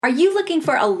Are you looking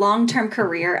for a long-term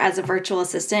career as a virtual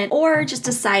assistant or just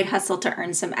a side hustle to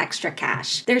earn some extra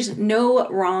cash? There's no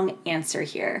wrong answer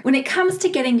here. When it comes to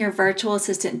getting your virtual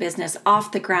assistant business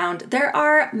off the ground, there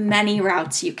are many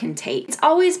routes you can take. It's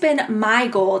always been my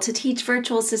goal to teach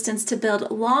virtual assistants to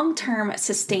build long-term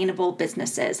sustainable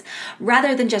businesses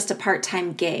rather than just a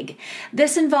part-time gig.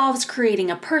 This involves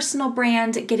creating a personal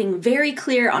brand, getting very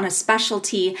clear on a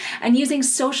specialty, and using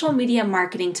social media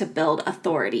marketing to build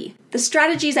authority. The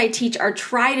strategies I teach are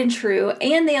tried and true,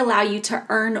 and they allow you to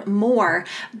earn more,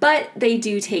 but they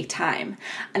do take time.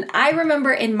 And I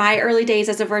remember in my early days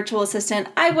as a virtual assistant,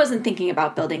 I wasn't thinking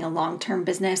about building a long-term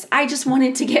business. I just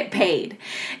wanted to get paid.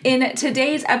 In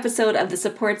today's episode of the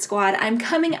Support Squad, I'm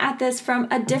coming at this from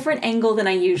a different angle than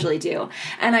I usually do,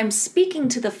 and I'm speaking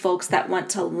to the folks that want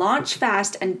to launch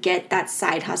fast and get that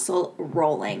side hustle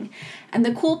rolling. And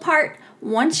the cool part,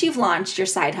 once you've launched your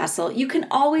side hustle, you can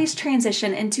always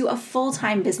transition into a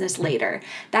full-time business later.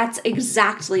 That's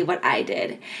exactly what I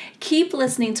did. Keep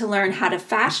listening to learn how to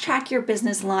fast-track your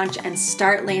business launch and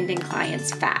start landing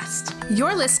clients fast.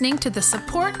 You're listening to the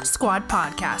Support Squad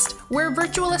podcast, where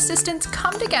virtual assistants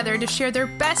come together to share their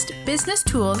best business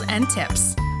tools and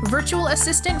tips. Virtual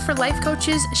assistant for life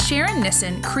coaches Sharon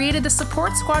Nissen created the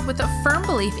Support Squad with a firm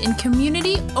belief in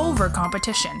community over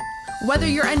competition. Whether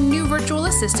you're a new virtual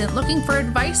assistant looking for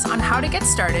advice on how to get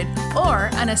started,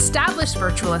 or an established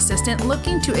virtual assistant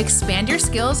looking to expand your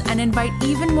skills and invite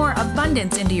even more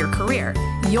abundance into your career,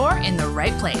 you're in the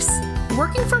right place.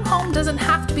 Working from home doesn't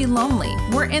have to be lonely.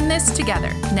 We're in this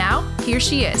together. Now, here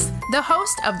she is, the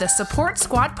host of the Support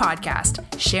Squad podcast,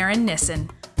 Sharon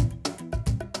Nissen.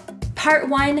 Part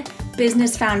 1,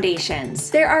 Business Foundations.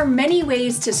 There are many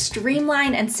ways to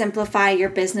streamline and simplify your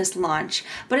business launch,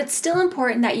 but it's still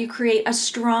important that you create a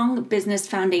strong business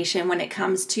foundation when it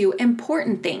comes to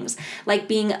important things like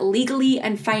being legally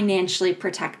and financially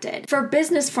protected. For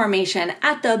business formation,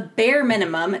 at the bare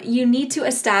minimum, you need to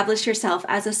establish yourself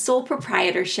as a sole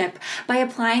proprietorship by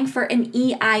applying for an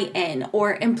EIN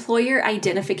or Employer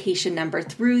Identification Number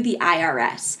through the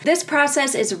IRS. This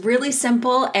process is really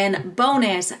simple and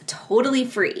bonus, totally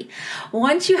free.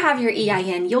 Once you have your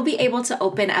EIN, you'll be able to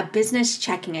open a business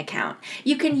checking account.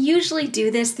 You can usually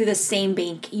do this through the same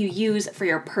bank you use for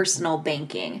your personal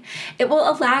banking. It will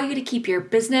allow you to keep your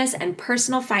business and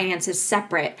personal finances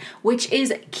separate, which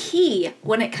is key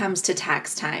when it comes to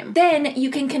tax time. Then you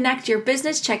can connect your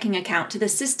business checking account to the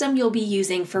system you'll be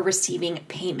using for receiving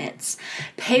payments.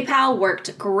 PayPal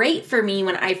worked great for me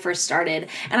when I first started,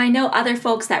 and I know other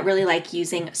folks that really like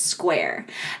using Square.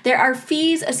 There are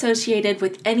fees associated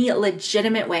with any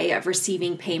legitimate way of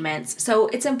receiving payments, so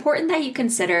it's important that you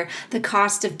consider the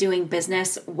cost of doing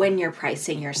business when you're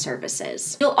pricing your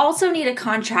services. You'll also need a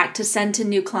contract to send to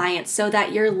new clients so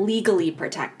that you're legally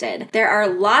protected. There are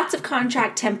lots of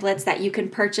contract templates that you can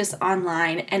purchase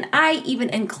online, and I even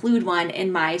include one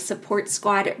in my Support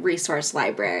Squad resource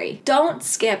library. Don't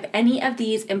skip any of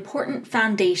these important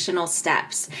foundational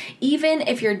steps. Even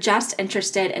if you're just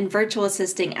interested in virtual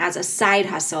assisting as a side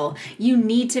hustle, you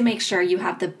need to make sure you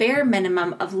have the bare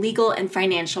minimum of legal and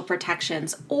financial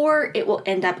protections, or it will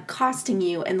end up costing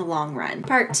you in the long run.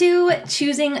 Part 2,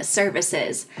 choosing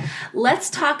services. Let's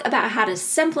talk about how to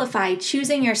simplify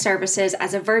choosing your services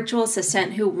as a virtual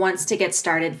assistant who wants to get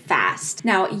started fast.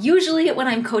 Now, usually when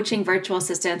I'm coaching virtual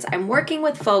assistants, I'm working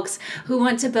with folks who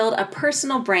want to build a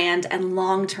personal brand and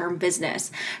long-term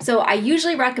business. So I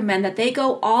usually recommend that they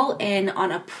go all in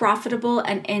on a profitable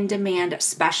and in-demand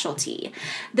specialty.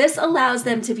 This allows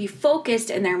them to be focused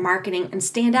in their marketing and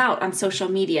stand out on social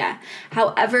media.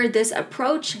 However, this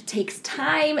approach takes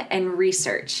time and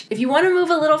research. If you want to move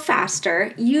a little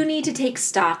faster, you need to take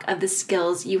stock of the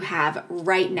skills you have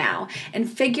right now and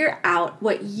figure out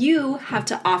what you have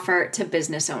to offer to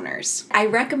business owners. I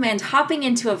recommend hopping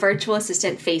into a virtual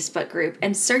assistant Facebook group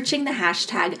and searching the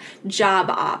hashtag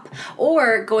JobOp,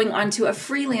 or going onto a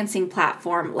freelancing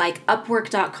platform like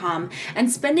Upwork.com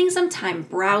and spending some time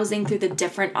browsing through the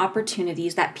different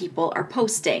opportunities that people are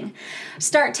posting.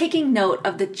 Start taking note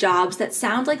of the jobs that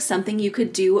sound like something you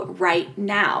could do right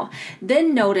now.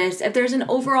 Then notice if there's an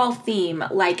overall theme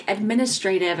like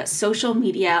administrative, social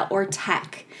media, or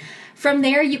tech. From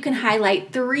there, you can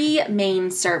highlight 3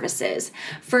 main services.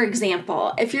 For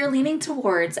example, if you're leaning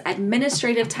towards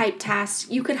administrative type tasks,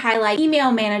 you could highlight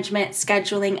email management,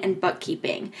 scheduling, and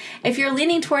bookkeeping. If you're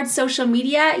leaning towards social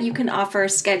media, you can offer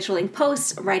scheduling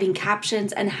posts, writing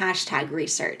captions, and hashtag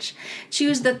research.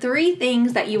 Choose the 3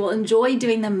 things that you will enjoy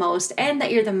doing the most and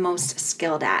that you're the most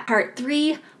skilled at. Part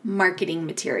 3, marketing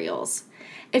materials.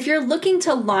 If you're looking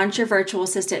to launch your virtual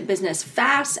assistant business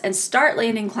fast and start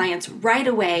landing clients right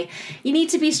away, you need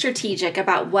to be strategic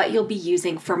about what you'll be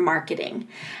using for marketing.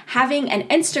 Having an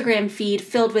Instagram feed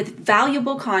filled with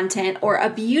valuable content or a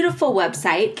beautiful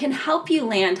website can help you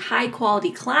land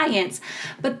high-quality clients,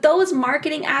 but those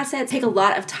marketing assets take a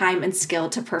lot of time and skill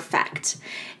to perfect.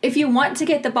 If you want to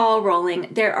get the ball rolling,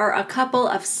 there are a couple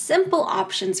of simple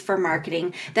options for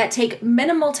marketing that take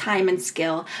minimal time and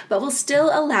skill, but will still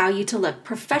allow you to look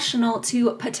professional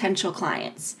to potential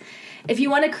clients. If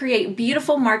you want to create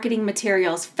beautiful marketing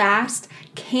materials fast,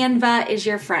 Canva is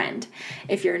your friend.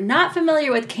 If you're not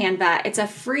familiar with Canva, it's a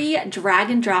free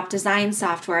drag and drop design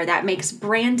software that makes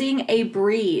branding a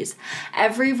breeze.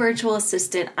 Every virtual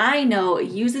assistant I know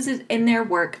uses it in their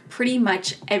work pretty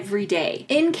much every day.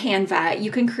 In Canva,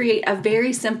 you can create a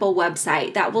very simple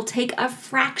website that will take a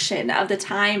fraction of the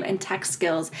time and tech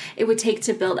skills it would take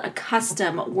to build a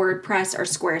custom WordPress or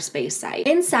Squarespace site.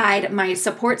 Inside my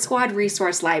Support Squad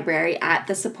resource library at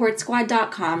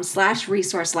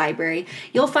thesupportsquad.com/resource library,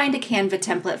 you'll find a Canva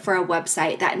template for a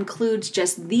website that includes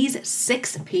just these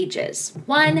 6 pages.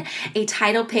 1, a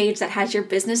title page that has your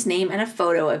business name and a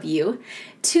photo of you.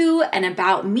 2, an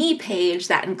About Me page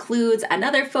that includes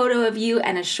another photo of you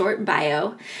and a short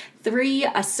bio. 3,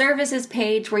 a services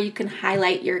page where you can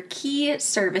highlight your key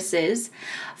services.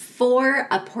 4,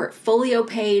 a portfolio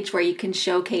page where you can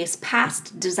showcase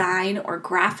past design or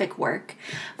graphic work.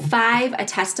 5, a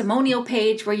testimonial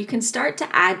page where you can start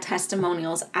to add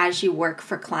testimonials as you work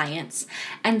for clients.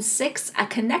 And 6, a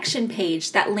connection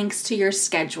page that links to your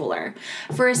scheduler.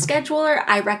 For a scheduler,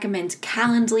 I recommend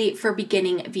Calendly for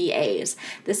beginning VAs.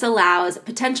 This allows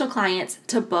potential clients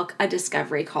to book a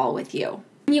discovery call with you.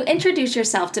 When you introduce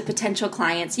yourself to potential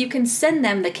clients, you can send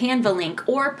them the Canva link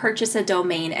or purchase a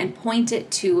domain and point it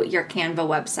to your Canva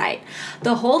website.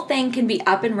 The whole thing can be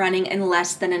up and running in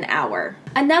less than an hour.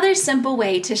 Another simple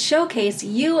way to showcase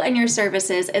you and your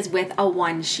services is with a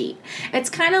one-sheet. It's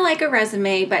kind of like a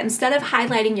resume, but instead of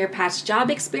highlighting your past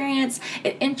job experience,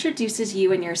 it introduces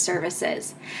you and your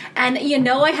services. And you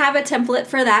know I have a template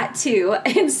for that too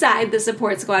inside the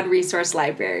Support Squad resource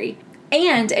library.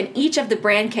 And in each of the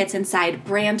brand kits inside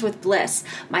Brand with Bliss,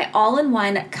 my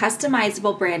all-in-one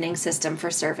customizable branding system for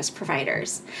service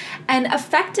providers. An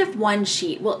effective one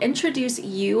sheet will introduce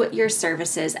you, your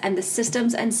services, and the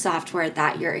systems and software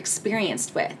that you're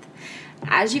experienced with.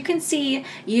 As you can see,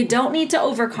 you don't need to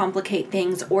overcomplicate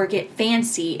things or get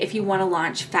fancy if you want to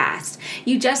launch fast.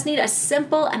 You just need a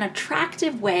simple and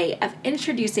attractive way of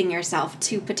introducing yourself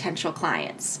to potential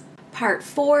clients. Part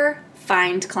 4,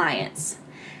 find clients.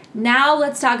 Now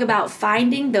let's talk about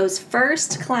finding those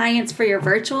first clients for your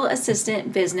virtual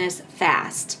assistant business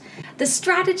fast. The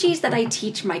strategies that I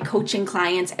teach my coaching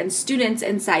clients and students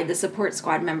inside the Support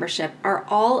Squad membership are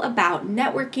all about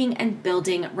networking and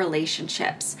building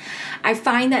relationships. I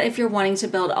find that if you're wanting to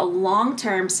build a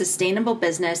long-term sustainable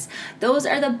business, those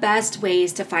are the best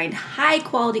ways to find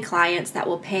high-quality clients that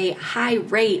will pay high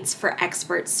rates for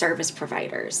expert service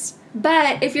providers.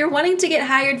 But if you're wanting to get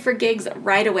hired for gigs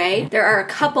right away, there are a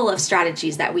couple of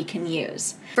strategies that we can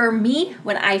use. For me,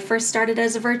 when I first started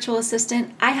as a virtual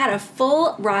assistant, I had a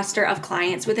full roster of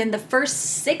clients within the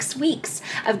first 6 weeks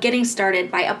of getting started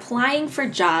by applying for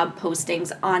job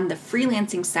postings on the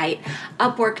freelancing site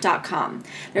Upwork.com.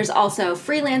 There's also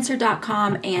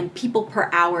Freelancer.com and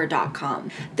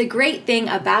PeoplePerHour.com. The great thing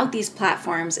about these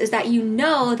platforms is that you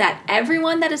know that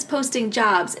everyone that is posting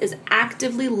jobs is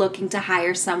actively looking to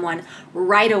hire someone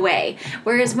right away.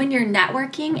 Whereas when you're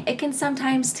networking, it can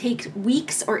sometimes take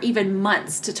weeks or even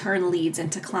months to turn leads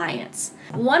into clients.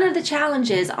 One of the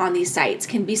challenges on these sites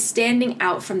can be standing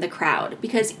out from the crowd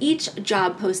because each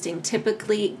job posting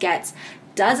typically gets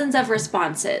dozens of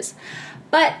responses.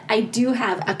 But I do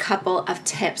have a couple of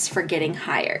tips for getting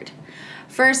hired.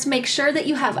 First, make sure that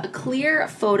you have a clear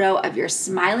photo of your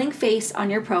smiling face on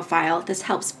your profile. This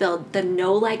helps build the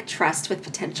know-like trust with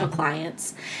potential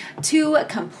clients. 2,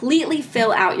 completely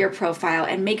fill out your profile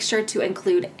and make sure to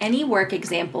include any work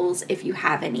examples if you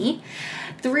have any.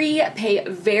 3, pay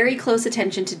very close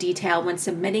attention to detail when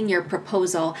submitting your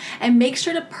proposal and make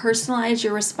sure to personalize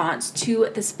your response to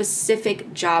the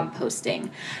specific job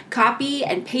posting. Copy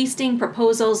and pasting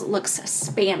proposals looks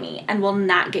spammy and will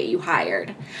not get you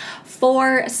hired. 4,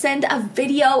 send a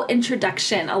video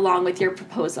introduction along with your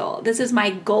proposal. This is my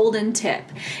golden tip.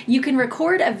 You can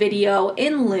record a video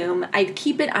in Loom. I'd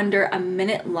keep it under a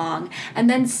minute long and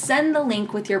then send the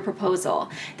link with your proposal.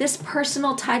 This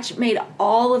personal touch made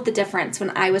all of the difference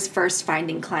when I was first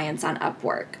finding clients on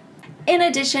Upwork. In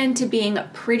addition to being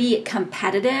pretty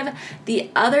competitive, the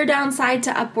other downside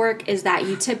to Upwork is that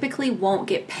you typically won't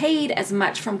get paid as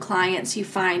much from clients you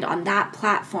find on that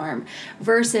platform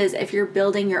versus if you're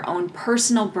building your own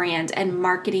personal brand and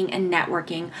marketing and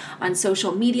networking on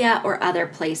social media or other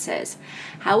places.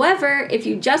 However, if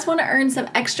you just want to earn some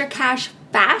extra cash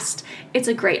fast, it's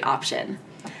a great option.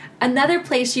 Another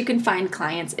place you can find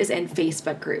clients is in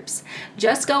Facebook groups.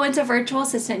 Just go into virtual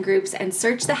assistant groups and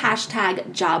search the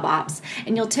hashtag JobOps,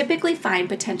 and you'll typically find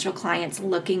potential clients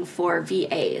looking for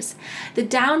VAs. The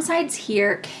downsides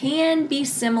here can be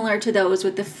similar to those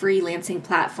with the freelancing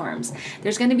platforms.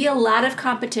 There's going to be a lot of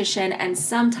competition, and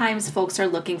sometimes folks are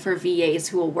looking for VAs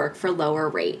who will work for lower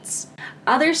rates.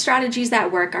 Other strategies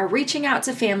that work are reaching out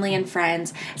to family and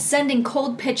friends, sending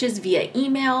cold pitches via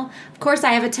email. Of course,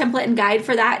 I have a template and guide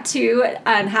for that too,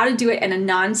 on how to do it in a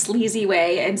non-sleazy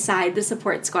way inside the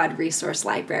Support Squad resource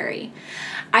library.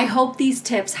 I hope these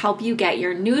tips help you get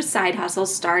your new side hustle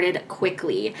started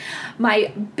quickly.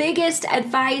 My biggest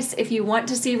advice, if you want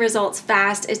to see results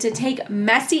fast, is to take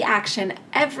messy action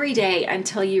every day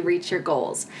until you reach your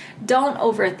goals. Don't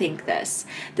overthink this.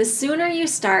 The sooner you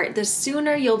start, the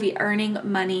sooner you'll be earning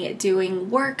money doing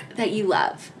work that you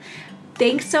love.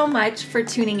 Thanks so much for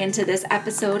tuning into this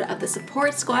episode of the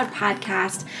Support Squad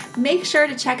podcast. Make sure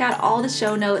to check out all the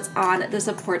show notes on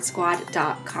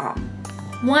thesupportsquad.com.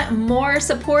 Want more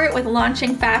support with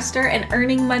launching faster and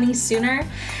earning money sooner?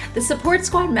 The Support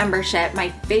Squad membership, my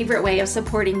favorite way of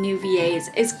supporting new VAs,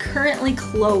 is currently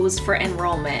closed for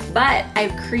enrollment, but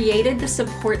I've created the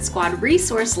Support Squad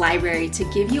resource library to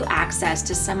give you access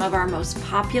to some of our most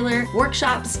popular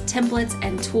workshops, templates,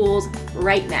 and tools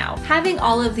right now. Having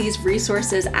all of these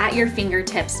resources at your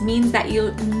fingertips means that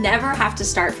you'll never have to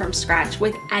start from scratch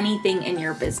with anything in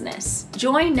your business.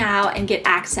 Join now and get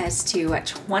access to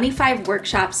 25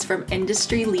 workshops from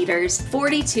industry leaders,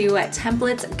 42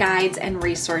 templates, guides, and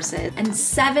resources, and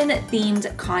 7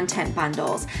 themed content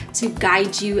bundles to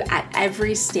guide you at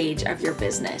every stage of your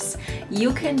business.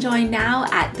 You can join now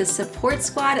at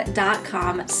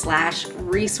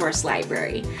thesupportsquad.com/resource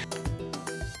library.